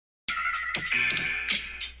Hey.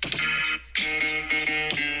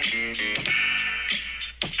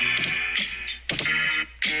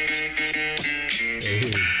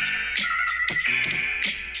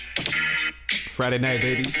 Friday night,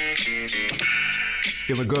 baby.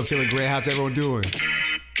 Feeling good, feeling great. How's everyone doing? Spit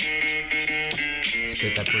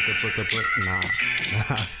that book. Nah.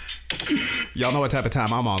 Y'all know what type of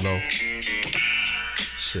time I'm on, though.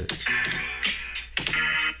 Shit.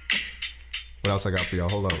 What else I got for y'all?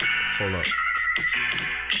 Hold up. Hey,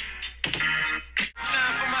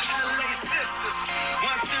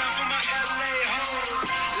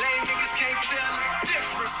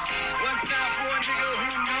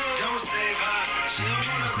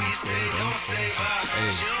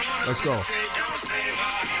 let's go.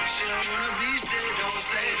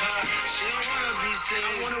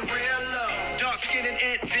 Dark skin and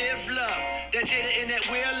Aunt Viv love. That Jada and that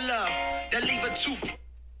Will love. That leave a two.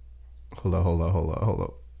 Hold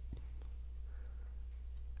up.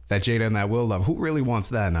 That Jada and that Will love. Who really wants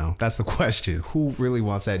that now? That's the question. Who really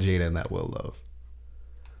wants that Jada and that Will love?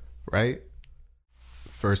 Right?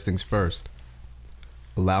 First things first.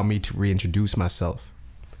 Allow me to reintroduce myself.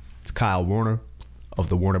 It's Kyle Warner of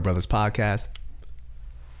the Warner Brothers Podcast.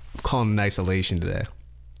 I'm calling it isolation today.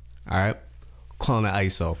 All right? I'm calling it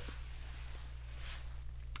ISO.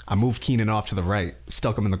 I moved Keenan off to the right,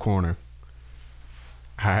 stuck him in the corner.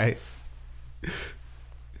 All right?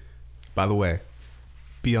 By the way,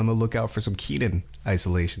 be on the lookout for some Keenan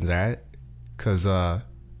isolations, all right? Because, we're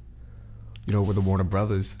the Warner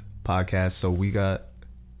Brothers Podcast, so there's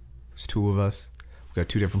two of us. We got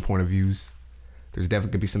two different point of views. There's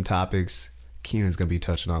definitely going to be some topics Keenan's going to be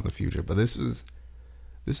touching on in the future. But this is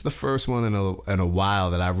the first one in a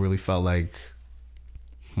while that I really felt like,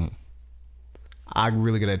 I'm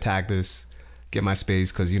really going to attack this, get my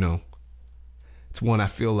space, because, it's one I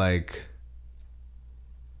feel like,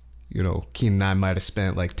 Keenan and I might have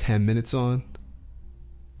spent like 10 minutes on.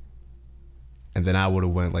 And then I would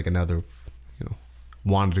have went like another,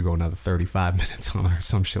 wanted to go another 35 minutes on or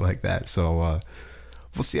some shit like that. So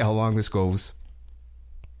we'll see how long this goes.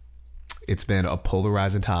 It's been a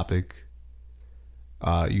polarizing topic.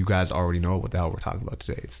 You guys already know what the hell we're talking about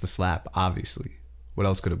today. It's the slap, obviously. What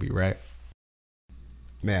else could it be, right?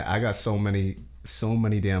 Man, I got so many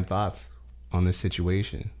damn thoughts on this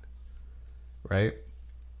situation, right?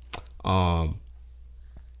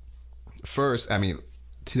 First,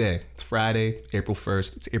 today, it's Friday, April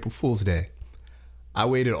 1st. It's April Fool's Day. I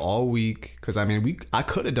waited all week because, I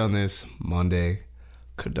could have done this Monday,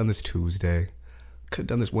 could have done this Tuesday, could have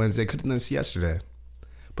done this Wednesday, could have done this yesterday.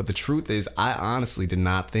 But the truth is, I honestly did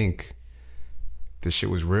not think this shit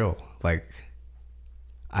was real. Like,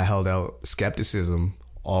 I held out skepticism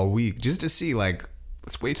all week just to see, like,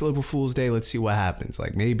 let's wait till April Fool's Day. Let's see what happens.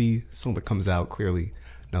 Like, maybe something comes out. Clearly,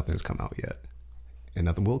 nothing has come out yet. And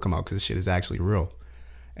nothing will come out because this shit is actually real.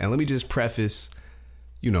 And let me just preface,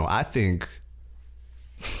 I think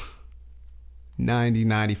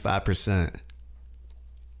 95%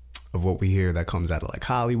 of what we hear that comes out of like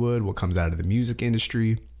Hollywood, what comes out of the music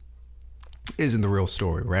industry, isn't the real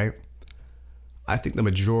story, right? I think the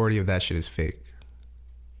majority of that shit is fake.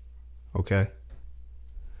 Okay?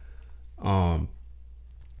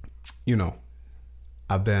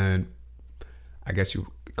 I've been, I guess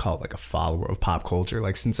you call it like a follower of pop culture,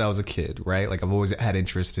 like since I was a kid, right? Like I've always had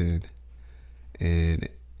interest in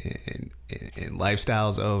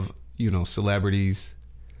lifestyles of, celebrities,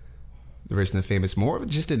 the rich and the famous, more of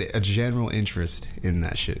just a general interest in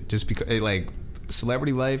that shit. Just because,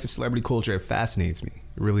 celebrity life, celebrity culture, it fascinates me.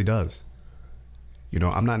 It really does.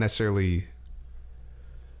 I'm not necessarily,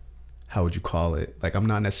 how would you call it? Like, I'm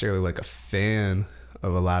not necessarily like a fan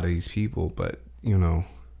of a lot of these people, but,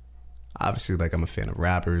 obviously, like, I'm a fan of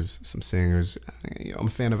rappers, some singers. I'm a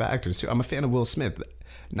fan of actors, too. I'm a fan of Will Smith.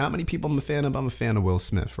 Not many people I'm a fan of Will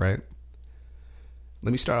Smith, right?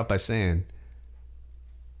 Let me start off by saying,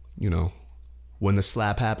 when the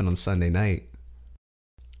slap happened on Sunday night,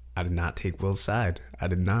 I did not take Will's side. I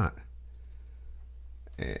did not.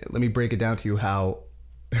 Let me break it down to you how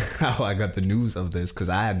I got the news of this, because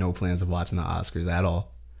I had no plans of watching the Oscars at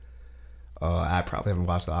all. I probably haven't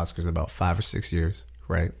watched the Oscars in about 5 or 6 years,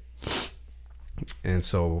 right? And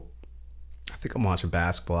so I think I'm watching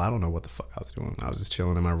basketball. I don't know what the fuck I was doing. I was just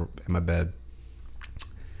chilling in my bed,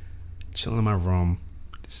 chilling in my room.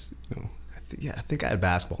 Just, I think I had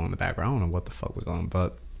basketball in the background. I don't know what the fuck was on,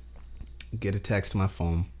 but get a text to my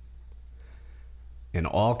phone in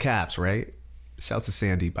all caps, right? Shouts to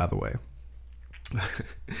Sandy, by the way.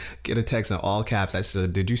 Get a text in all caps that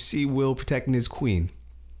said, "Did you see Will protecting his queen?"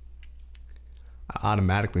 I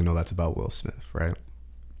automatically know that's about Will Smith, right?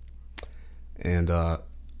 And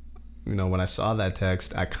when I saw that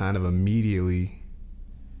text, I kind of immediately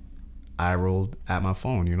eye rolled at my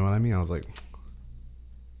phone. You know what I mean? I was like,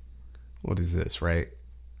 what is this, right?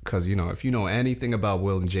 Because, if you know anything about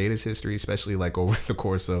Will and Jada's history, especially like over the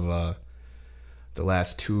course of the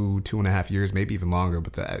last 2.5 years, maybe even longer,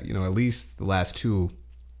 but at least the last two,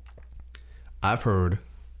 I've heard,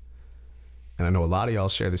 and I know a lot of y'all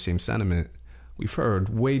share the same sentiment, we've heard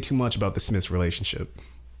way too much about the Smiths' relationship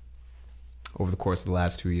over the course of the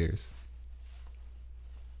last 2 years.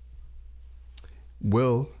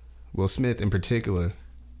 Will Smith in particular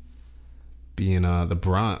being the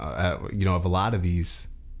brunt, of a lot of these,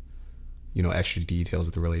 extra details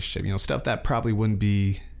of the relationship, stuff that probably wouldn't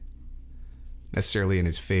be necessarily in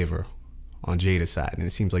his favor on Jada's side. And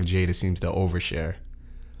it seems like Jada seems to overshare.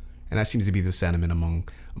 And that seems to be the sentiment among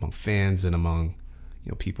fans and among,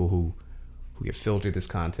 people who get filtered this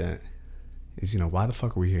content is, why the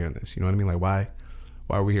fuck are we hearing this? You know what I mean? Like, why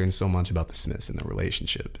are we hearing so much about the Smiths and the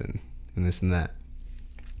relationship and this and that?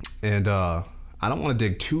 And I don't want to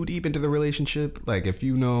dig too deep into the relationship. Like, if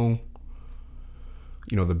the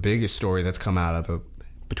biggest story that's come out of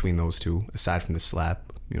between those two, aside from the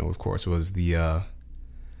slap, of course, was the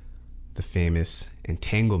famous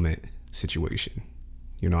entanglement situation.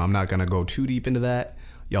 I'm not going to go too deep into that.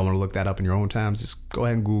 Y'all want to look that up in your own times, just go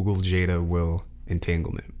ahead and Google Jada Will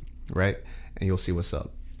entanglement, right? And you'll see what's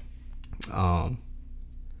up.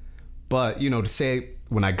 But, to say,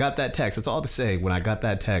 when I got that text, that's all to say, when I got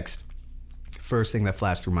that text, first thing that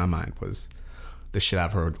flashed through my mind was the shit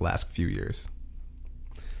I've heard the last few years.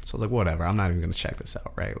 So I was like, whatever, I'm not even going to check this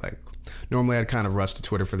out, right? Like, normally I'd kind of rush to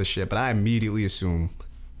Twitter for this shit, but I immediately assume,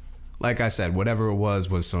 like I said, whatever it was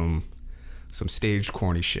some staged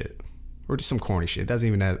corny shit. Or just some corny shit. It doesn't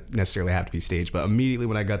even necessarily have to be staged. But immediately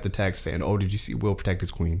when I got the text saying, oh, did you see Will protect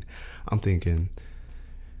his queen? I'm thinking,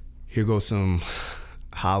 here goes some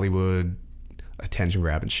Hollywood attention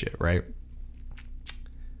grabbing shit, right?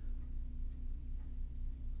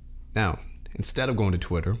 Now, instead of going to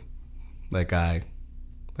Twitter, like I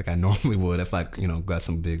normally would if I, got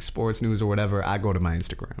some big sports news or whatever, I go to my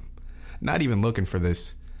Instagram. Not even looking for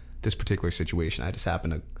this particular situation. I just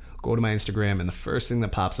happen to go to my Instagram, and the first thing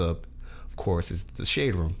that pops up, of course, is the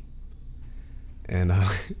Shade Room. And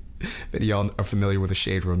if any of y'all are familiar with the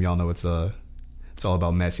Shade Room, y'all know it's all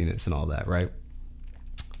about messiness and all that, right?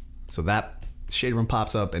 So that Shade Room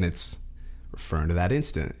pops up, and it's referring to that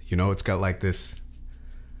instant. It's got like this,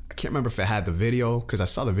 I can't remember if it had the video, because I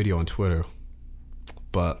saw the video on Twitter,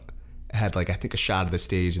 but it had like, I think, a shot of the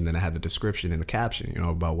stage, and then it had the description and the caption,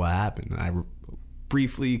 about what happened. And I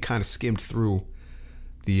briefly kind of skimmed through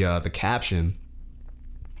the caption,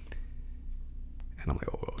 and I'm like,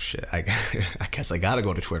 oh shit, I guess I gotta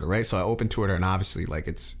go to Twitter, right? So I opened Twitter, and obviously, like,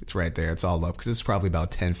 it's right there, it's all up, because it's probably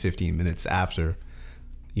about 10-15 minutes after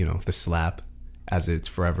the slap, as it's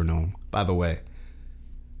forever known. By the way,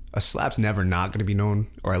 a slap's never not going to be known,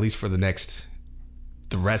 or at least for the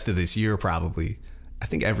rest of this year probably. I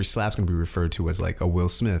think every slap's going to be referred to as like a Will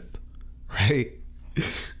Smith, right?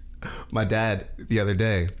 My dad, the other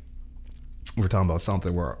day, we were talking about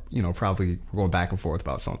something where, probably we're going back and forth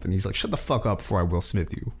about something. He's like, shut the fuck up before I Will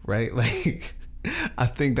Smith you, right? Like, I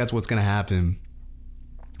think that's what's going to happen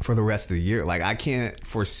for the rest of the year. Like, I can't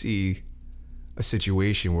foresee a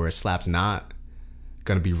situation where a slap's not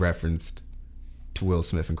going to be referenced to Will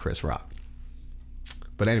Smith and Chris Rock.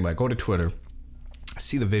 But anyway, go to Twitter. I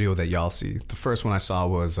see the video that y'all see. The first one I saw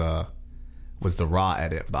was the raw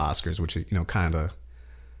edit of the Oscars, which is,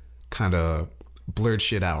 kind of blurred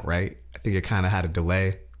shit out, right? I think it kind of had a delay.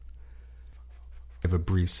 I have a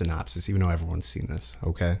brief synopsis, even though everyone's seen this,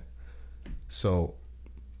 okay? So,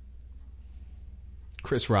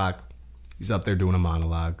 Chris Rock, he's up there doing a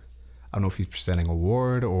monologue. I don't know if he's presenting an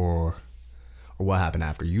award or what happened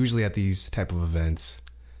after. Usually at these type of events,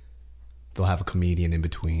 they'll have a comedian in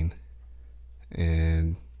between,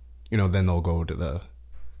 and then they'll go to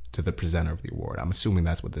the presenter of the award. I'm assuming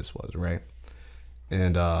that's what this was, right?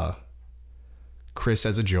 And Chris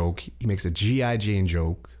has a joke. He makes a G.I. Jane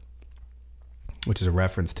joke, which is a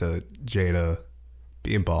reference to Jada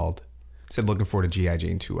being bald. He said looking forward to G.I.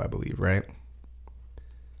 Jane 2, I believe, right?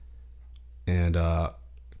 And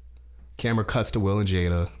camera cuts to Will and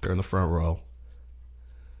Jada. They're in the front row.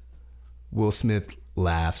 Will Smith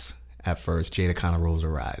laughs at first. Jada kind of rolls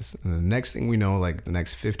her eyes. And the next thing we know, like the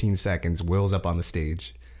next 15 seconds, Will's up on the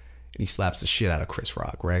stage and he slaps the shit out of Chris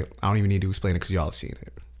Rock, right? I don't even need to explain it because y'all have seen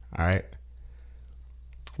it, all right?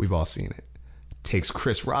 We've all seen it. Takes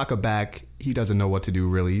Chris Rock aback. He doesn't know what to do,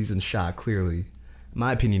 really. He's in shock, clearly. In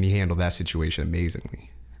my opinion, he handled that situation amazingly,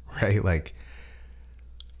 right? Like,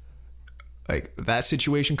 Like, that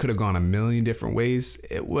situation could have gone a million different ways.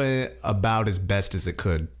 It went about as best as it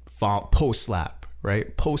could. Post slap,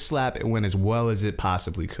 right? Post slap, it went as well as it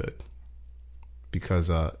possibly could.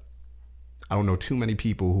 Because I don't know too many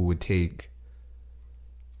people who would take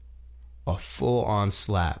a full on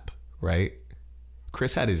slap, right?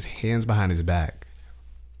 Chris had his hands behind his back.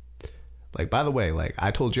 Like, by the way, like,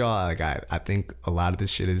 I told y'all, like, I think a lot of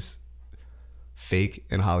this shit is fake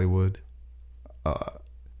in Hollywood.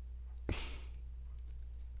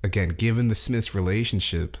 Again, given the Smiths'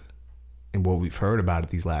 relationship and what we've heard about it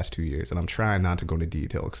these last 2 years, and I'm trying not to go into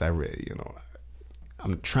detail because I really,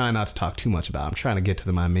 I'm trying not to talk too much about it. I'm trying to get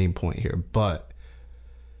to my main point here. But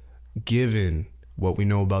given what we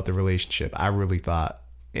know about the relationship, I really thought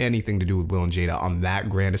anything to do with Will and Jada on that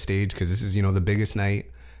grand a stage, because this is, the biggest night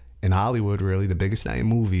in Hollywood, really, the biggest night in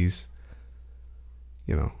movies,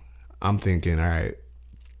 I'm thinking, all right,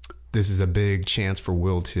 this is a big chance for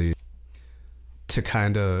Will to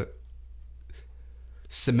kind of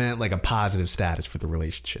cement like a positive status for the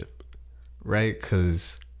relationship, right?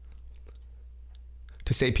 Because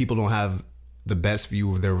to say people don't have the best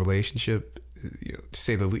view of their relationship, to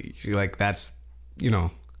say the least, like that's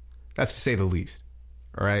to say the least,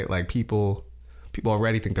 all right? Like people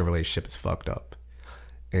already think their relationship is fucked up,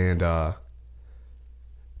 and the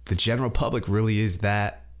general public really is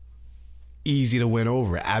that easy to win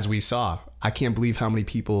over, as we saw. I can't believe how many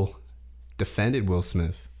people defended Will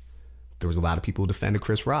Smith. There was a lot of people who defended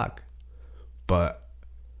Chris Rock, but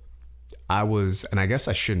I was, and I guess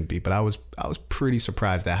I shouldn't be, but I was pretty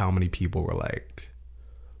surprised at how many people were like,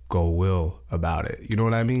 go Will about it. You know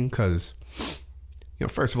what I mean? Because,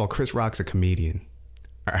 first of all, Chris Rock's a comedian.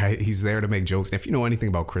 All right, he's there to make jokes. If you know anything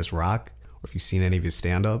about Chris Rock, or if you've seen any of his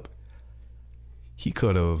stand-up, he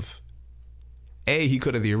could have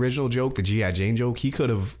the original joke, the G.I. Jane joke, he could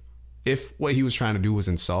have, if what he was trying to do was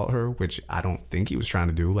insult her, which I don't think he was trying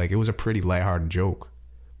to do, like, it was a pretty lighthearted joke,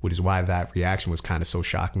 which is why that reaction was kind of so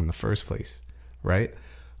shocking in the first place, right?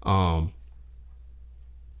 A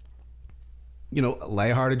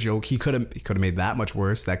lighthearted joke, he could have made that much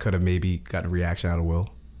worse. That could have maybe gotten a reaction out of Will.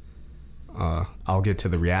 I'll get to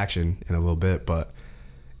the reaction in a little bit,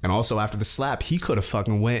 and also after the slap, he could have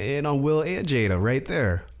fucking went in on Will and Jada right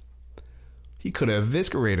there. He could have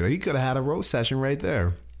eviscerated her. He could have had a roast session right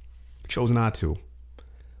there. Chose not to.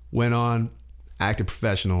 Went on, acted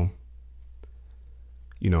professional.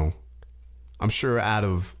 I'm sure out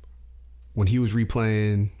of when he was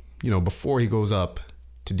replaying, before he goes up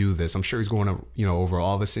to do this, I'm sure he's going to, over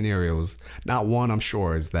all the scenarios. Not one, I'm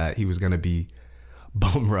sure, is that he was going to be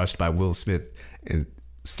bum rushed by Will Smith and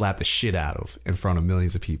slap the shit out of in front of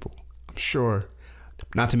millions of people. I'm sure,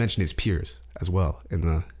 not to mention his peers as well in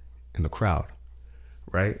the crowd,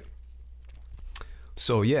 right?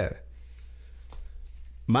 So yeah,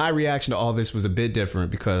 my reaction to all this was a bit different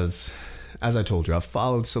because, as I told you, I've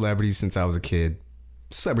followed celebrities since I was a kid.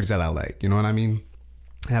 Celebrities that I like, you know what I mean?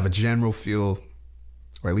 I have a general feel,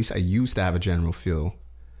 or at least I used to have a general feel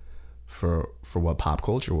for what pop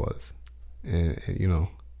culture was, and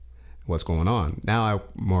what's going on. Now I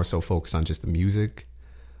more so focus on just the music,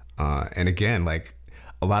 and again, like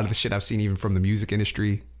a lot of the shit I've seen even from the music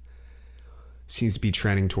industry seems to be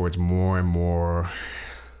trending towards more and more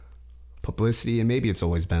publicity, and maybe it's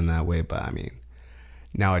always been that way, but I mean,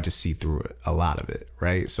 now I just see through it, a lot of it,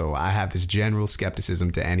 right? So I have this general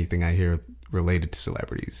skepticism to anything I hear related to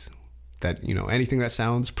celebrities. That, anything that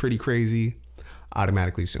sounds pretty crazy,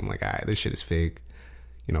 automatically assume like, all right, this shit is fake,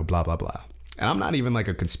 blah, blah, blah. And I'm not even like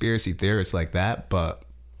a conspiracy theorist like that, but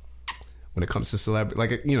when it comes to celebrity,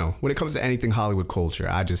 like, when it comes to anything Hollywood culture,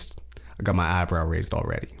 I got my eyebrow raised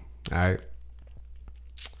already, all right?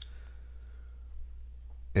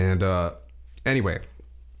 And anyway,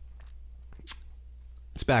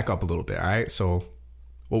 let's back up a little bit, all right? So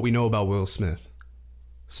what we know about Will Smith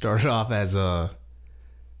started off as a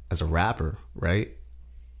rapper, right?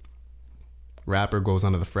 Rapper, goes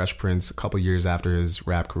under the Fresh Prince a couple years after his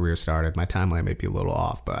rap career started. My timeline may be a little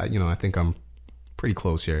off, but I think I'm pretty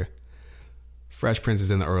close here. Fresh Prince is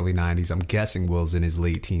in the early 90s. I'm guessing Will's in his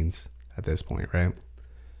late teens at this point, right?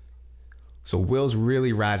 So Will's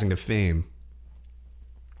really rising to fame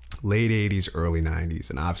late 80s, early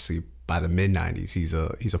 90s, and obviously by the mid 90s, he's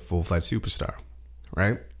a full-fledged superstar,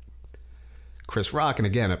 right? Chris Rock, and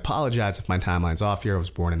again, apologize if my timeline's off here. I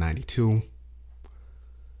was born in 92.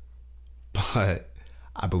 But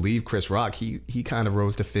I believe Chris Rock, he kind of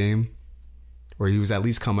rose to fame, or he was at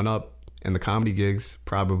least coming up in the comedy gigs,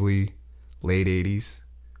 probably late 80s,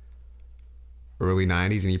 early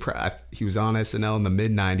 90s, and he was on SNL in the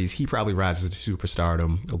mid 90s. He probably rises to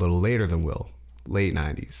superstardom a little later than Will, late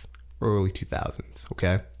 90s, early 2000s,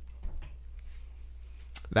 okay?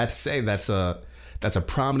 That to say, that's a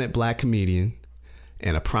prominent black comedian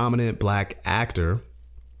and a prominent black actor,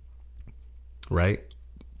 right?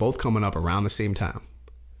 Both coming up around the same time.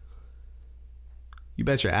 You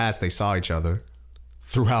bet your ass they saw each other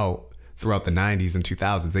throughout the 90s and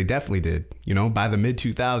 2000s. They definitely did. You know, by the mid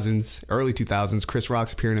 2000s, early 2000s, Chris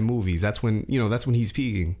Rock's appearing in movies. That's when he's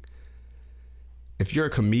peaking. If you're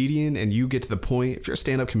a comedian and you get to the point, if you're a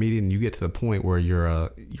stand-up comedian and you get to the point where you're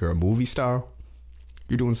a movie star,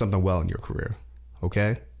 you're doing something well in your career,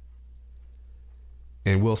 okay?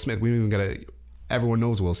 And Will Smith, we don't even gotta. Everyone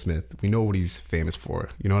knows Will Smith. We know what he's famous for.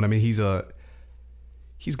 You know what I mean? He's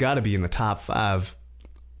got to be in the top 5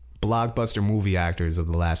 blockbuster movie actors of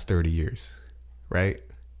the last 30 years, right?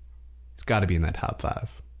 He's got to be in that top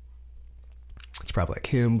 5. It's probably like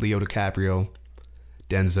him, Leo DiCaprio,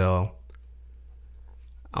 Denzel.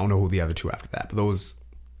 I don't know who the other 2 after that, but those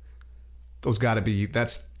got to be,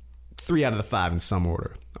 that's 3 out of the 5 in some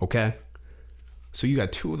order, okay? So you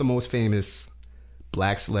got 2 of the most famous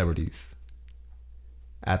black celebrities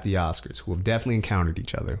at the Oscars who have definitely encountered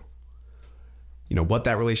each other. You know, what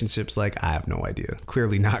that relationship's like, I have no idea.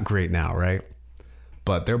 Clearly not great now, right?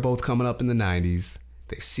 But they're both coming up in the 90s.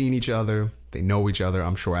 They've seen each other. They know each other,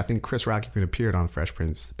 I'm sure. I think Chris Rock even appeared on Fresh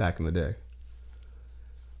Prince back in the day.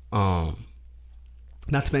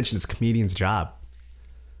 Not to mention it's a comedian's job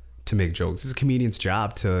to make jokes. It's a comedian's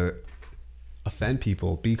job to offend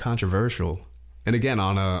people, be controversial. And again,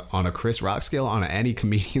 on a Chris Rock scale, on any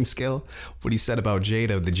comedian scale, what he said about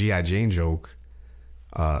Jada, the G.I. Jane joke,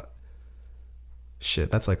 that's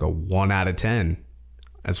like a 1 out of 10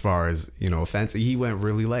 as far as, you know, offense. He went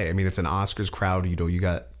really late. I mean, it's an Oscars crowd. You know, you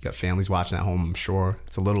got families watching at home, I'm sure.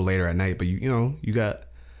 It's a little later at night, but you got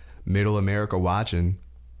middle America watching.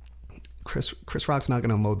 Chris Rock's not going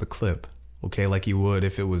to unload the clip, okay, like he would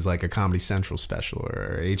if it was like a Comedy Central special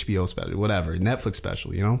or HBO special, whatever, Netflix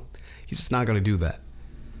special, you know? He's just not going to do that.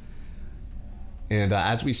 And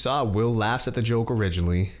as we saw, Will laughs at the joke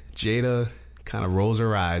originally. Jada kind of rolls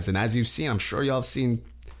her eyes. And as you've seen, I'm sure y'all have seen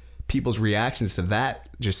people's reactions to that,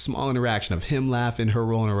 just small interaction of him laughing, her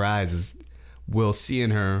rolling her eyes, is Will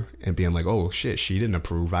seeing her and being like, oh shit, she didn't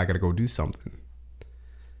approve. I got to go do something.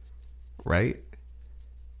 Right?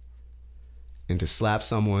 And to slap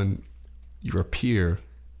someone, your peer,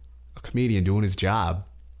 a comedian doing his job,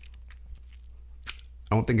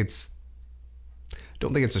 I don't think it's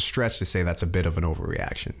a stretch to say that's a bit of an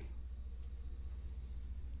overreaction.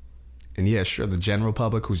 And yeah, sure, the general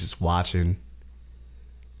public who's just watching,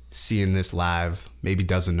 seeing this live, maybe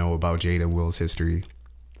doesn't know about Jada and Will's history.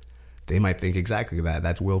 They might think exactly that.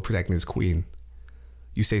 That's Will protecting his queen.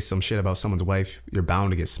 You say some shit about someone's wife, you're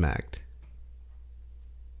bound to get smacked.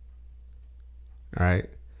 All right?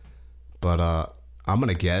 But I'm going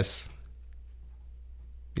to guess,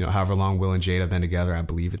 you know, however long Will and Jada have been together, I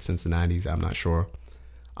believe it's since the 90s, I'm not sure.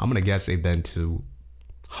 I'm going to guess they've been to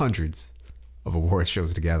hundreds of award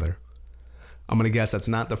shows together. I'm going to guess that's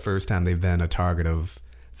not the first time they've been a target of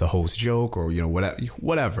the host joke or, you know,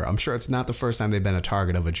 whatever. I'm sure it's not the first time they've been a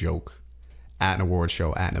target of a joke at an award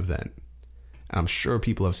show, at an event. And I'm sure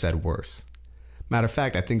people have said worse. Matter of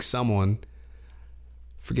fact, I think someone,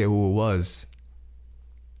 forget who it was,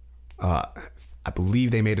 I believe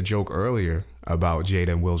they made a joke earlier about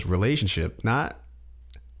Jada and Will's relationship. Not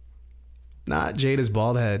Jada's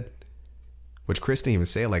bald head, which Chris didn't even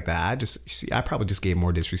say it like that. I probably just gave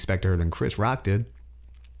more disrespect to her than Chris Rock did,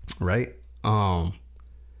 right?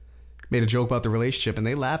 Made a joke about the relationship and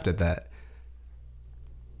they laughed at that.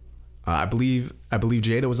 I believe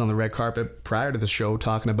Jada was on the red carpet prior to the show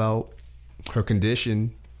talking about her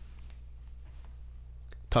condition,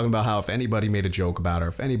 talking about how if anybody made a joke about her,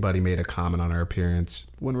 if anybody made a comment on her appearance,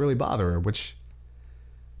 it wouldn't really bother her, which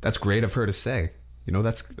that's great of her to say. You know,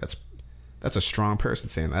 that's a strong person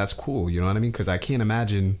saying that. That's cool, you know what I mean? Because I can't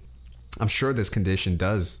imagine, I'm sure this condition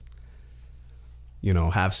does, you know,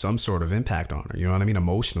 have some sort of impact on her, you know what I mean,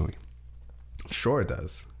 emotionally. I'm sure it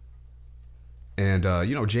does. And,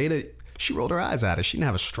 you know, Jada, she rolled her eyes at it. She didn't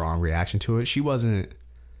have a strong reaction to it. She wasn't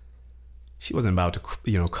about to,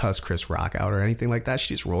 you know, cuss Chris Rock out or anything like that.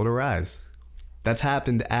 She just rolled her eyes. That's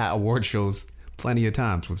happened at award shows plenty of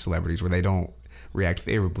times with celebrities where they don't react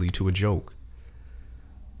favorably to a joke.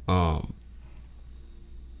 And,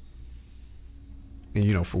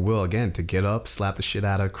 you know, for Will, again, to get up, slap the shit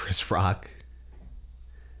out of Chris Rock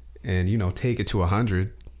and, you know, take it to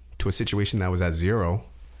 100, to a situation that was at 0.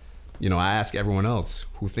 You know, I ask everyone else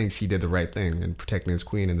who thinks he did the right thing in protecting his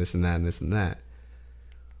queen and this and that and this and that.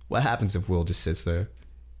 What happens if Will just sits there,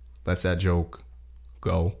 lets that joke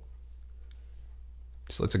go?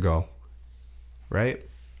 Just lets it go, right?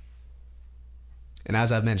 And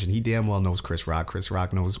as I've mentioned, he damn well knows Chris Rock. Chris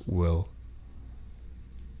Rock knows Will.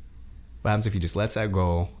 What happens if he just lets that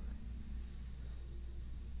go?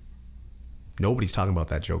 Nobody's talking about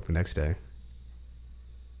that joke the next day.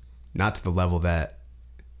 Not to the level that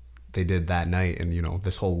they did that night and,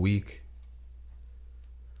 this whole week.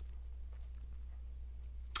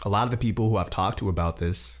 A lot of the people who I've talked to about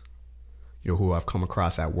this, who I've come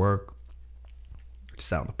across at work,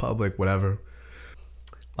 just out in the public, whatever.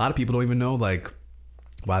 A lot of people don't even know,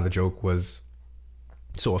 why the joke was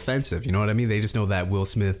so offensive. You know what I mean? They just know that Will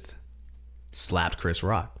Smith slapped Chris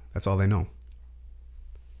Rock. That's all they know.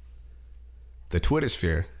 The Twitter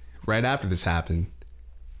sphere, right after this happened,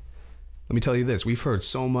 let me tell you this. We've heard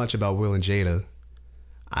so much about Will and Jada.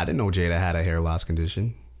 I didn't know Jada had a hair loss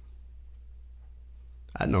condition.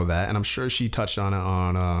 I didn't know that. And I'm sure she touched on it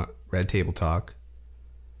on Red Table Talk.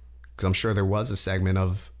 Because I'm sure there was a segment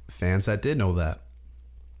of fans that did know that.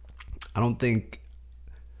 I don't think,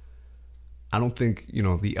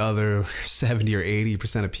 the other 70 or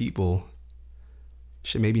 80% of people,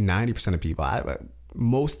 maybe 90% of people,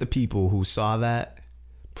 most of the people who saw that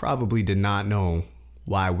probably did not know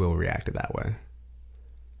why Will reacted that way.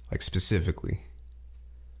 Specifically.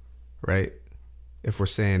 Right? If we're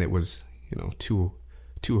saying it was,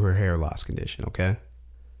 to her hair loss condition, okay?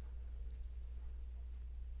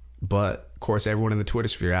 But, of course, everyone in the Twitter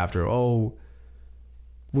sphere after,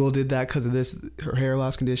 Will did that because of this, her hair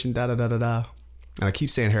loss condition, da-da-da-da-da. And I keep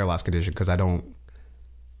saying hair loss condition because I don't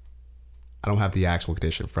have the actual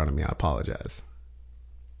condition in front of me. I apologize.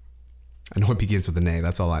 I know it begins with an A.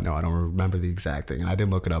 That's all I know. I don't remember the exact thing. And I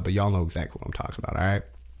didn't look it up, but y'all know exactly what I'm talking about, all right?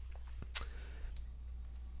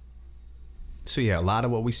 So, yeah, a lot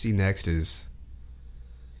of what we see next is,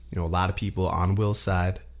 a lot of people on Will's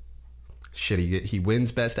side. Shit, he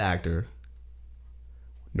wins Best Actor.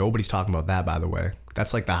 Nobody's talking about that, by the way.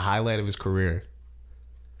 That's the highlight of his career.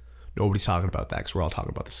 Nobody's talking about that because we're all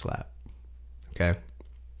talking about the slap. Okay?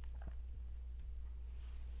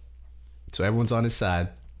 So everyone's on his side.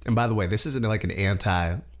 And by the way, this isn't an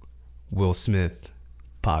anti-Will Smith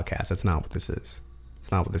podcast. That's not what this is.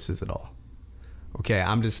 It's not what this is at all. Okay?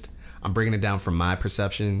 I'm bringing it down from my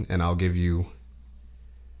perception, and I'll give you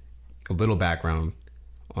a little background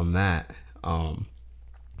on that.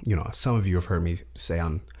 Some of you have heard me say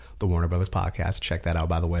on the Warner Brothers podcast. Check that out,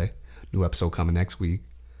 by the way. New episode coming next week.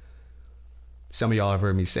 Some of y'all have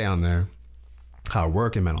heard me say on there how I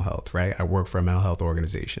work in mental health, right? I work for a mental health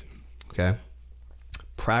organization, okay?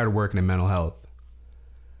 Prior to working in mental health,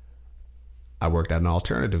 I worked at an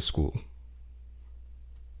alternative school.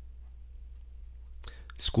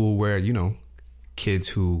 School where, kids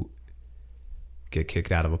who get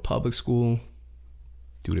kicked out of a public school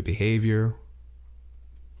due to behavior,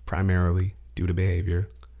 primarily due to behavior,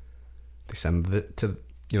 they send them to,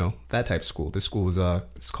 that type of school. This school was,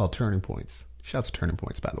 it's called Turning Points. Shouts to Turning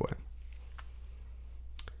Points, by the way.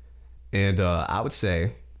 And I would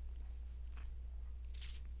say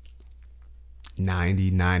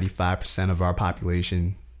 95% of our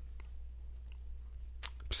population,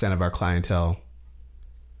 percent of our clientele,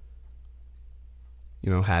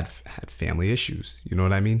 had family issues. You know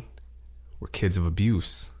what I mean? We're kids of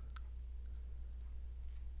abuse.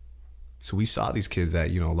 So we saw these kids at,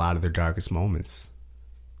 a lot of their darkest moments.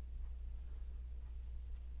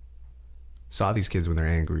 Saw these kids when they're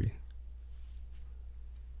angry.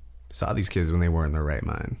 Saw these kids when they weren't in their right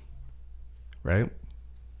mind. Right?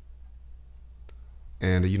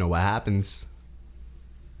 And what happens,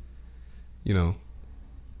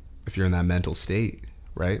 if you're in that mental state,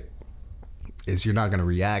 right, is you're not going to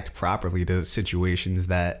react properly to situations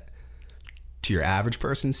that to your average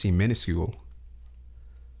person seem minuscule.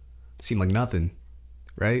 Seem like nothing,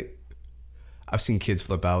 right? I've seen kids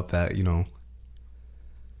flip out that,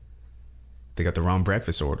 they got the wrong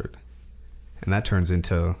breakfast ordered. And that turns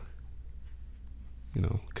into,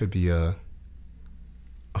 could be a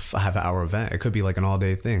 5-hour event. It could be an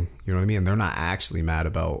all-day thing. You know what I mean? And they're not actually mad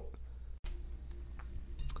about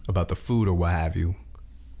the food or what have you.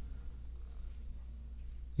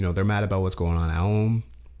 They're mad about what's going on at home,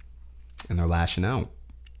 and they're lashing out.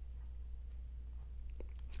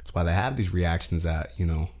 That's why they have these reactions that,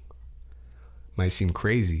 might seem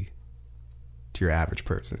crazy to your average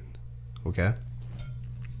person. Okay?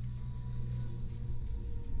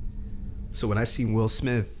 So when I see Will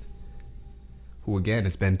Smith, who again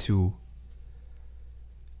has been to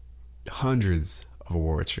hundreds of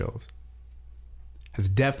award shows, has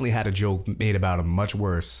definitely had a joke made about him much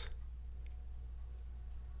worse,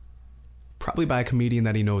 probably by a comedian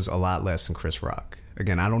that he knows a lot less than Chris Rock.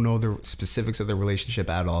 Again, I don't know the specifics of their relationship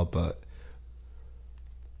at all, but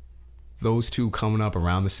those two coming up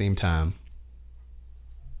around the same time,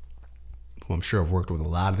 who I'm sure have worked with a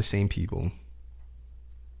lot of the same people,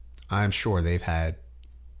 I'm sure they've had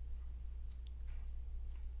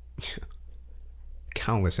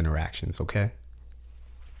countless interactions, okay?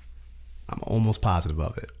 I'm almost positive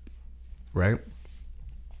of it, right?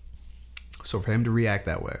 So for him to react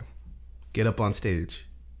that way, get up on stage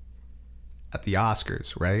at the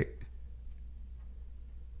Oscars, right?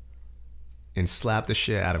 And slap the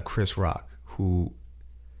shit out of Chris Rock, who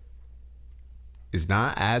is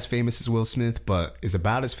not as famous as Will Smith, but is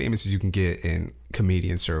about as famous as you can get in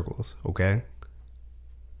comedian circles, okay?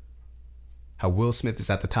 How Will Smith is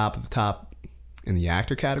at the top of the top in the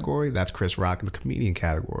actor category, that's Chris Rock in the comedian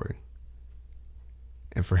category.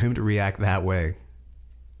 And for him to react that way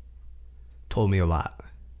told me a lot,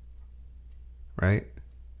 right?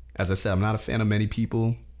 As I said, I'm not a fan of many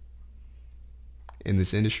people in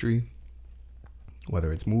this industry,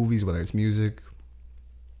 whether it's movies, whether it's music,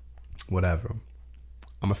 whatever.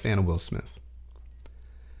 I'm a fan of Will Smith.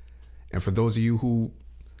 And for those of you who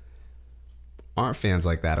aren't fans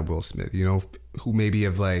like that of Will Smith, you know, who maybe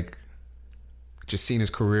have like just seen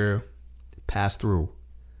his career pass through,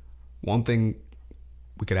 one thing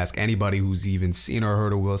we could ask anybody who's even seen or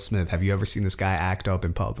heard of Will Smith: have you ever seen this guy act up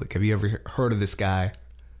in public? Have you ever heard of this guy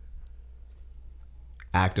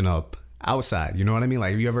acting up outside? You know what I mean?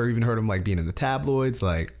 Like, have you ever even heard him like being in the tabloids?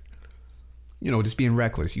 Like, you know, just being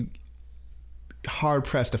reckless. You hard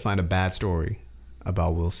pressed to find a bad story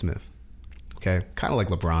about Will Smith. Okay? Kind of like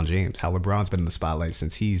LeBron James. How LeBron's been in the spotlight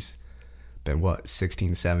since he's been,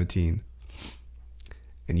 16, 17.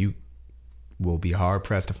 And you will be hard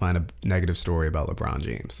pressed to find a negative story about LeBron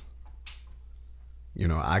James. You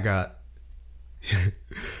know, I got,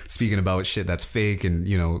 speaking about shit that's fake and,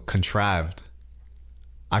 you know, contrived,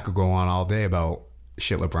 I could go on all day about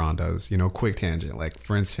shit LeBron does. You know, quick tangent. Like,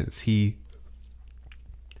 for instance, he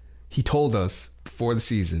told us before the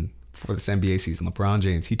season, before this NBA season, LeBron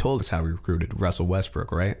James, he told us how he recruited Russell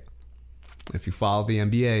Westbrook, right? If you follow the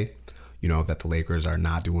NBA, you know that the Lakers are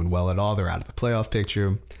not doing well at all. They're out of the playoff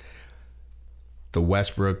picture. The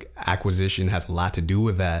Westbrook acquisition has a lot to do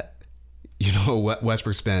with that. You know,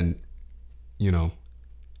 Westbrook's been, you know,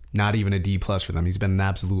 not even a D plus for them. He's been an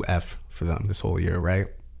absolute F for them this whole year, right?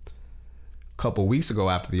 A couple weeks ago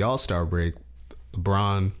after the All-Star break,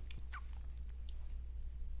 LeBron,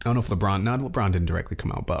 I don't know if LeBron didn't directly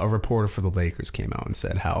come out, but a reporter for the Lakers came out and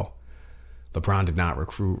said how LeBron did not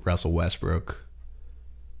recruit Russell Westbrook.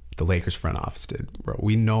 The Lakers front office did. Bro,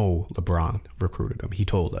 we know LeBron recruited him. He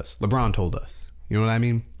told us. LeBron told us. You know what I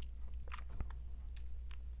mean?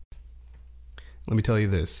 Let me tell you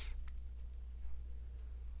this.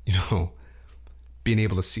 You know, being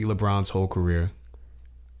able to see LeBron's whole career,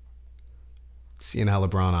 seeing how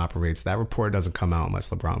LeBron operates, that report doesn't come out unless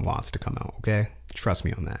LeBron wants to come out, okay? Trust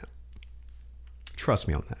me on that. Trust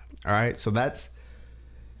me on that. All right? So that's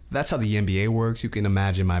how the NBA works. You can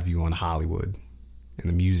imagine my view on Hollywood and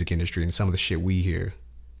the music industry and some of the shit we hear.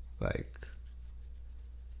 Like,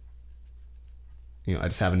 you know, I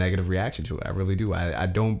just have a negative reaction to it. I really do. I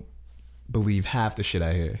don't believe half the shit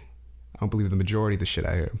I hear. I don't believe the majority of the shit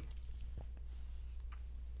I hear.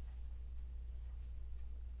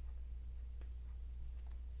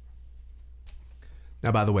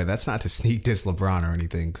 Now, by the way, that's not to sneak diss LeBron or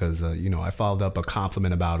anything, because, you know, I followed up a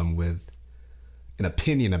compliment about him with an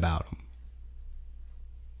opinion about him.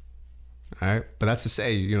 All right? But that's to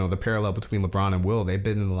say, you know, the parallel between LeBron and Will, they've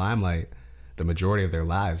been in the limelight the majority of their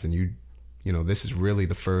lives. And, you know, this is really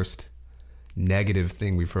the first negative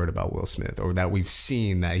thing we've heard about Will Smith, or that we've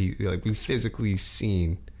seen that we've physically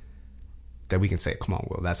seen that we can say, come on,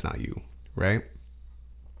 Will, that's not you, right?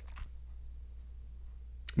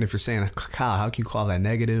 And if you're saying, Kyle, how can you call that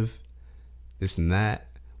negative, this and that?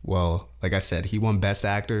 Well, like I said, he won Best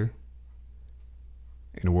Actor,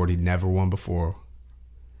 an award he'd never won before,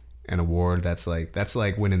 an award that's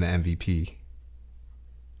like winning the MVP,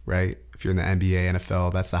 right? If you're in the NBA,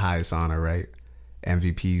 NFL, that's the highest honor, right?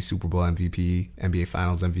 MVP, Super Bowl MVP, NBA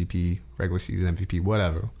Finals MVP, regular season MVP,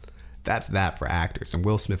 whatever. That's that for actors. And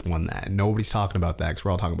Will Smith won that. And nobody's talking about that because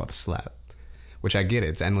we're all talking about the slap, which I get it.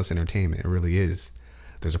 It's endless entertainment. It really is.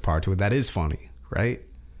 There's a part to it that is funny, right?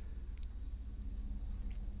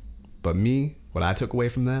 But me, what I took away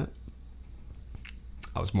from that,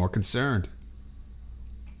 I was more concerned.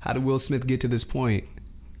 How did Will Smith get to this point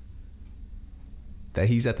that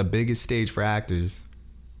he's at the biggest stage for actors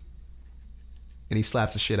and he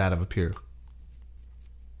slaps the shit out of a peer?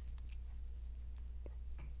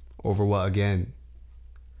 Over what, again,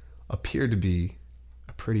 appeared to be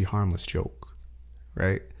a pretty harmless joke,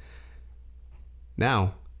 right?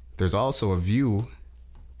 Now, there's also a view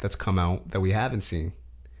that's come out that we haven't seen.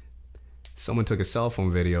 Someone took a cell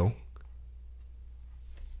phone video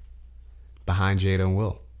behind Jada and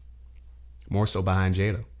Will. More so behind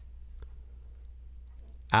Jada.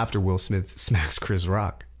 After Will Smith smacks Chris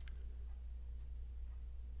Rock.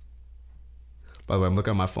 By the way, I'm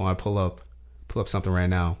looking at my phone. I pull up something right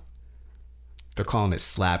now. They're calling it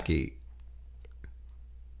Slapgate.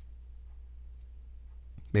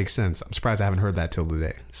 Makes sense. I'm surprised I haven't heard that till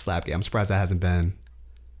today. Slapgate. I'm surprised that hasn't been,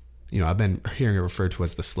 I've been hearing it referred to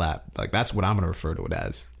as the slap. Like, that's what I'm going to refer to it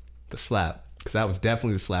as. The slap. Because that was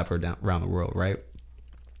definitely the slap heard around the world, right?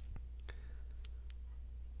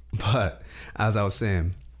 But, as I was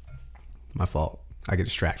saying, my fault. I get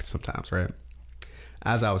distracted sometimes, right?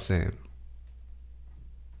 As I was saying,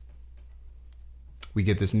 we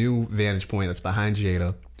get this new vantage point that's behind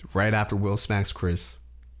Jada, right after Will smacks Chris.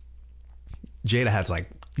 Jada has like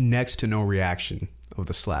next to no reaction of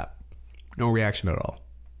the slap. No reaction at all.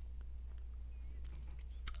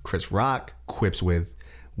 Chris Rock quips with,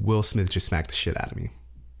 Will Smith just smacked the shit out of me.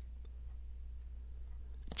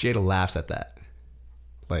 Jada laughs at that.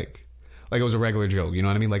 Like it was a regular joke, you know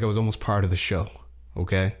what I mean? Like it was almost part of the show,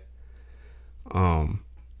 okay?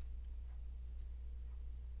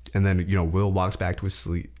 And then, Will walks back to his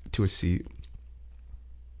seat.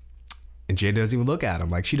 And Jada doesn't even look at him.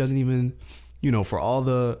 Like she doesn't even, for all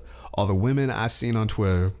the women I seen on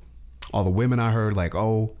Twitter, all the women I heard like,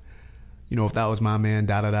 oh, if that was my man,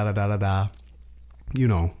 da da da da da da da.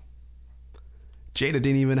 Jada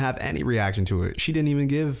didn't even have any reaction to it. She didn't even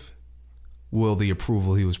give Will the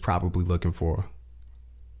approval he was probably looking for.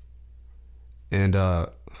 And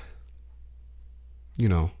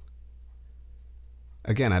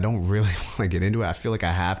again, I don't really want to get into it. I feel like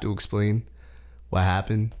I have to explain what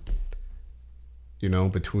happened,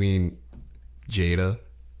 between Jada,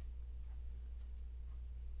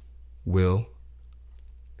 Will,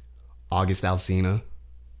 August Alsina.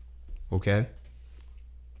 Okay?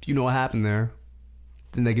 If you know what happened there,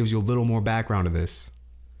 then that gives you a little more background to this.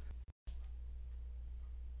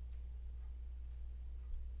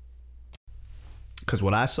 Because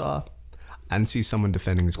what I saw, I didn't see someone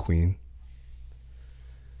defending his queen.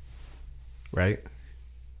 Right?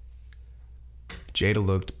 Jada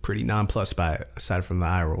looked pretty nonplussed by it, aside from the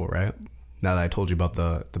eye roll, right? Now that I told you about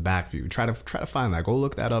the back view. Try to find that. Go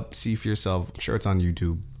look that up, see for yourself. I'm sure it's on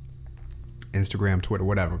YouTube, Instagram, Twitter,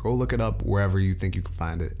 whatever. Go look it up wherever you think you can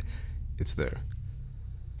find it. It's there.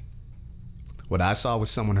 What I saw was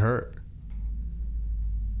someone hurt.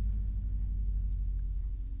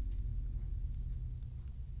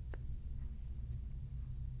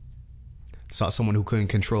 Saw someone who couldn't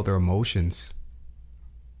control their emotions.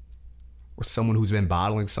 Or someone who's been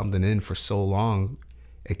bottling something in for so long,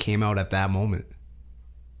 it came out at that moment.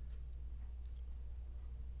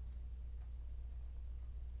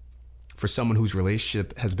 For someone whose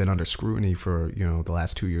relationship has been under scrutiny for, the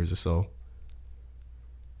last 2 years or so.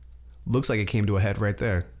 Looks like it came to a head right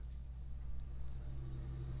there.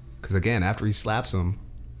 Because again, after he slaps him,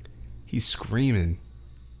 he's screaming.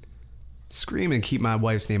 Screaming, keep my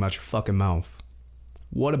wife's name out your fucking mouth.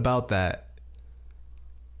 What about that?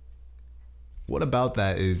 What about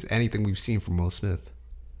that is anything we've seen from Will Smith?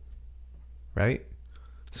 Right?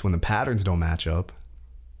 So when the patterns don't match up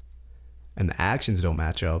and the actions don't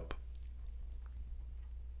match up,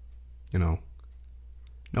 no,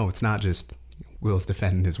 it's not just Will's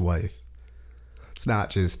defending his wife. It's not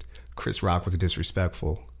just Chris Rock was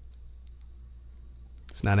disrespectful.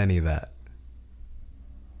 It's not any of that.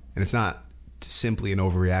 And it's not simply an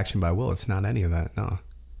overreaction by Will. It's not any of that, no.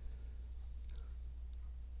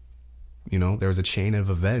 There was a chain of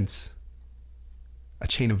events, a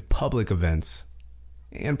chain of public events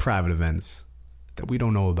and private events that we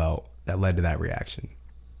don't know about that led to that reaction.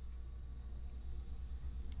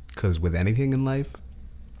 Because with anything in life,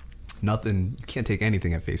 you can't take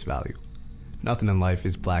anything at face value. Nothing in life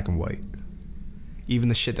is black and white. Even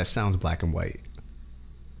the shit that sounds black and white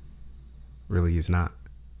really is not.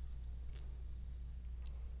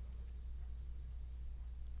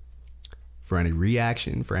 For any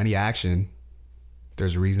reaction, for any action,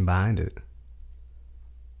 there's a reason behind it.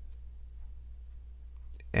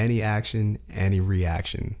 Any action, any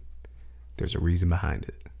reaction, there's a reason behind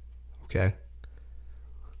it. Okay?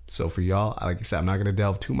 So for y'all, like I said, I'm not going to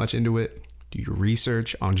delve too much into it. Do your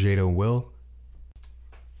research on Jada and Will.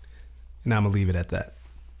 And I'm going to leave it at that.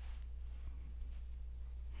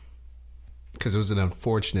 Because it was an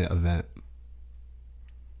unfortunate event.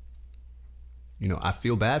 I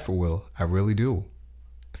feel bad for Will. I really do.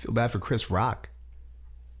 I feel bad for Chris Rock.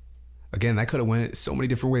 Again, that could have went so many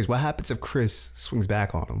different ways. What happens if Chris swings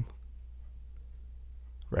back on him?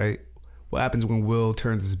 Right? What happens when Will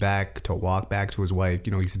turns his back to walk back to his wife?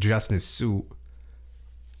 He's adjusting his suit.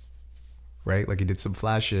 Right? Like he did some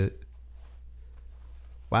flash shit.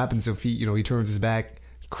 What happens if he turns his back,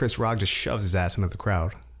 Chris Rock just shoves his ass into the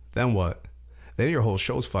crowd? Then what? Then your whole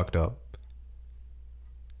show's fucked up.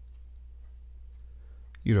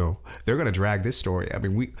 They're gonna drag this story. I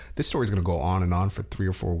mean, this story's gonna go on and on for 3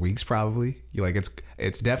 or 4 weeks probably.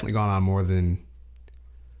 It's definitely gone on more than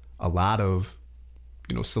a lot of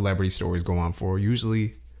celebrity stories go on for.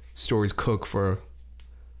 Usually stories cook for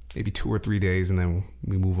maybe 2 or 3 days and then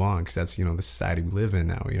we move on, because that's the society we live in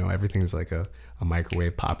now. Everything's like a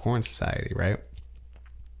microwave popcorn society, right?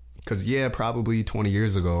 Because probably 20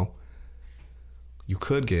 years ago you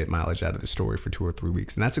could get mileage out of the story for 2 or 3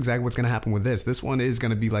 weeks, and that's exactly what's going to happen with this. This one is going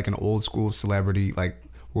to be like an old school celebrity. Like,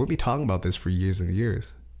 we'll be talking about this for years and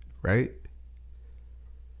years, right?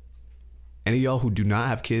 Any of y'all who do not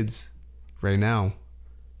have kids right now,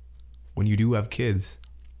 when you do have kids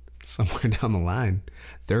somewhere down the line,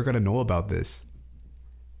 they're going to know about this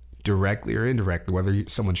directly or indirectly, whether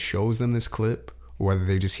someone shows them this clip or whether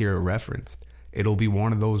they just hear it referenced. It'll be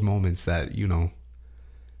one of those moments that, it'll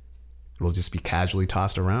just be casually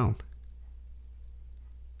tossed around.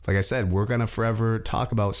 Like I said, we're going to forever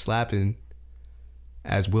talk about slapping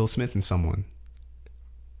as Will Smith and someone.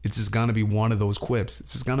 It's just going to be one of those quips.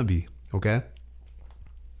 It's just going to be, okay?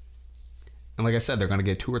 And like I said, they're going to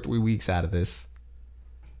get 2 or 3 weeks out of this.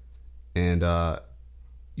 And,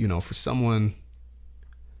 for someone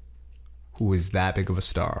who is that big of a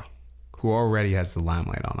star, who already has the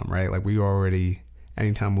limelight on him, right? Like,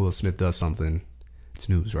 anytime Will Smith does something, it's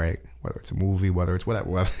news, right? Whether it's a movie, whether it's whatever,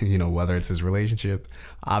 whether it's his relationship.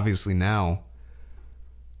 Obviously now,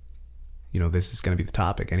 this is going to be the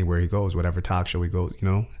topic anywhere he goes, whatever talk show he goes,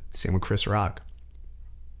 Same with Chris Rock.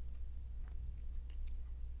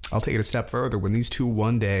 I'll take it a step further. When each of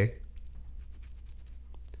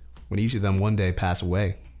them one day pass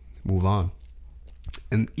away, move on,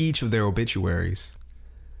 in each of their obituaries,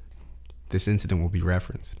 this incident will be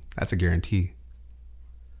referenced. That's a guarantee.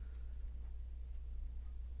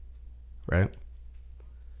 Right?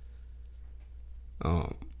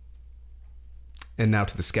 And now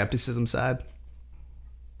to the skepticism side.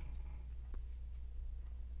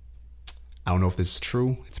 I don't know if this is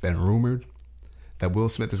true. It's been rumored that Will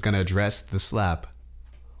Smith is going to address the slap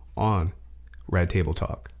on Red Table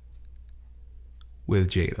Talk with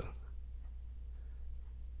Jada.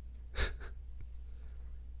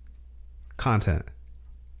 Content,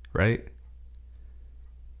 right?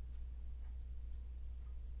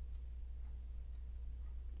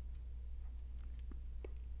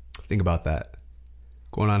 Think about that.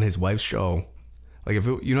 Going on his wife's show. Like, if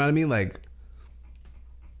it, you know what I mean? Like,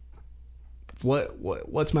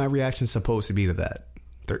 what's my reaction supposed to be to that?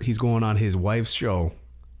 He's going on his wife's show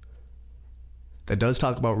that does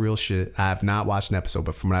talk about real shit. I have not watched an episode,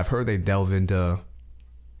 but from what I've heard, they delve into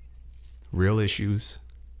real issues,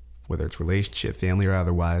 whether it's relationship, family, or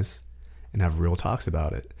otherwise, and have real talks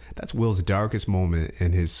about it. That's Will's darkest moment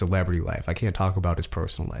in his celebrity life. I can't talk about his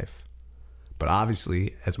personal life. But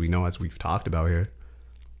obviously, as we know, as we've talked about here,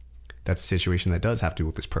 that's a situation that does have to do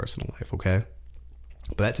with his personal life, okay?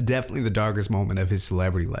 But that's definitely the darkest moment of his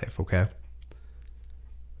celebrity life, okay?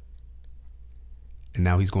 And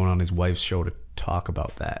now he's going on his wife's show to talk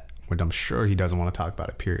about that, when I'm sure he doesn't want to talk about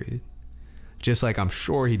it, period. Just like I'm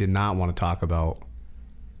sure he did not want to talk about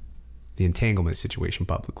the entanglement situation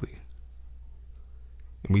publicly.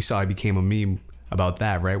 And we saw he became a meme about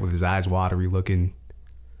that, right? With his eyes watery, looking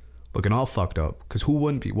all fucked up. Because who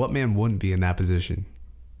wouldn't be? What man wouldn't be in that position?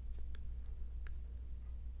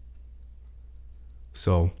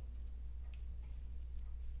 So,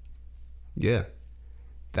 yeah.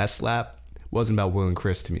 That slap wasn't about Will and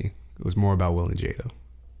Chris to me. It was more about Will and Jada.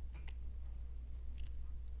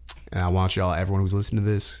 And I want y'all, everyone who's listening to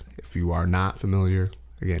this, if you are not familiar,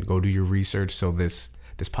 again, go do your research so this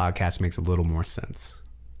podcast makes a little more sense.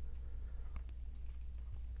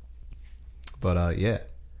 But yeah.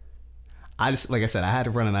 Like I said, I had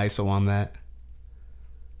to run an ISO on that.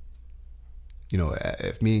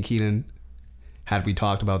 If me and Keenan, had we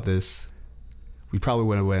talked about this, we probably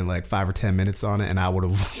would have went like 5 or 10 minutes on it, and I would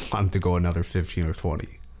have wanted to go another 15 or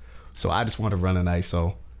 20. So I just want to run an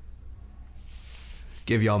ISO,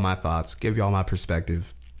 give y'all my thoughts, give y'all my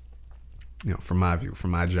perspective, from my view, from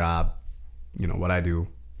my job, what I do.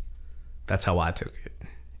 That's how I took it.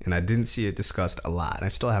 And I didn't see it discussed a lot. And I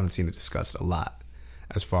still haven't seen it discussed a lot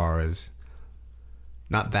as far as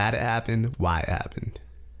not that it happened, why it happened.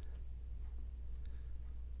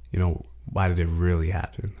 Why did it really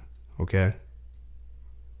happen? Okay?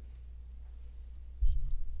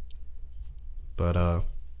 But,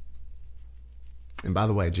 and by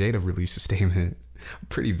the way, Jada released a statement, a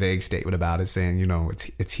pretty vague statement about it, saying,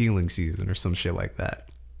 it's healing season or some shit like that.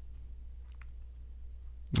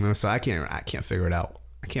 So I can't figure it out.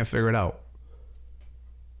 I can't figure it out.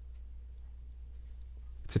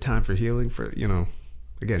 It's a time for healing for,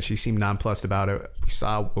 again, she seemed nonplussed about it. We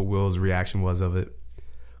saw what Will's reaction was of it.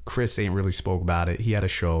 Chris ain't really spoke about it. He had a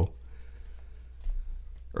show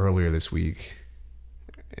earlier this week.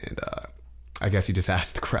 And I guess he just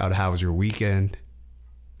asked the crowd, how was your weekend?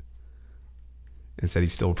 And said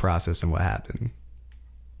he's still processing what happened.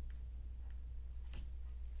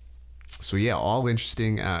 So yeah, all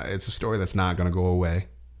interesting. It's a story that's not going to go away.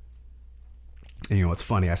 And it's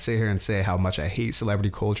funny. I sit here and say how much I hate celebrity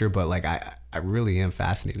culture, but like I really am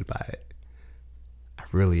fascinated by it. I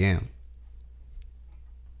really am.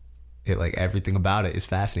 It, like, everything about it is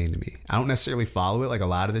fascinating to me. I don't necessarily follow it. Like, a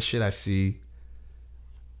lot of this shit I see,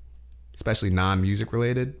 especially non-music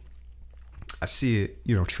related, I see it,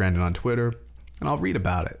 trending on Twitter, and I'll read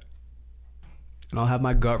about it. And I'll have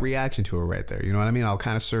my gut reaction to it right there. You know what I mean? I'll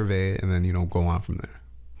kind of survey it and then, go on from there.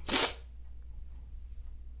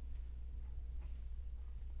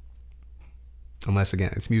 Unless,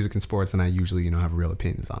 again, it's music and sports and I usually, have real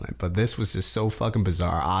opinions on it. But this was just so fucking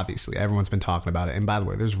bizarre, obviously. Everyone's been talking about it. And by the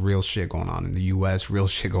way, there's real shit going on in the U.S., real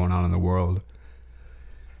shit going on in the world.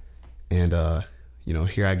 And,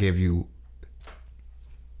 here I gave you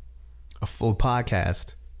a full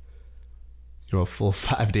podcast, a full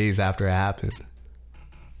 5 days after it happened.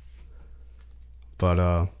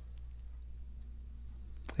 But,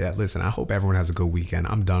 yeah, listen, I hope everyone has a good weekend.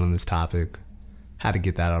 I'm done on this topic. Had to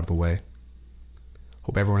get that out of the way.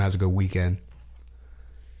 Hope everyone has a good weekend.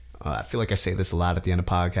 I feel like I say this a lot at the end of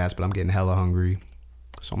podcasts, but I'm getting hella hungry.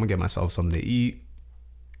 So I'm going to get myself something to eat.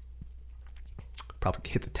 Probably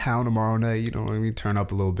hit the town tomorrow night, you know what I mean? Turn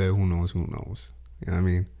up a little bit. Who knows? You know what I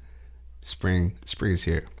mean? Spring is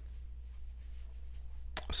here.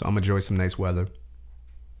 So I'm going to enjoy some nice weather.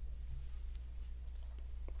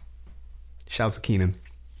 Shouts to Keenan.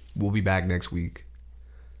 We'll be back next week.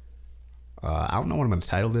 I don't know what I'm going to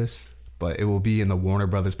title this, but it will be in the Warner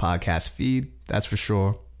Brothers podcast feed. That's for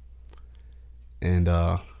sure. And,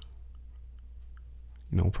 we'll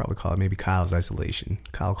probably call it maybe Kyle's Isolation.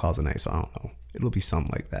 Kyle calls it nice, so I don't know. It'll be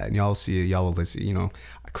something like that. And y'all see it. Y'all will listen.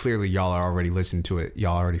 Clearly y'all are already listening to it.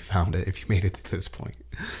 Y'all already found it if you made it to this point.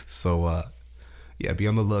 So, yeah, be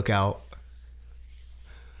on the lookout.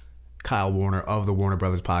 Kyle Warner of the Warner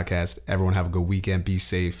Brothers podcast. Everyone have a good weekend. Be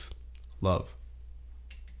safe. Love.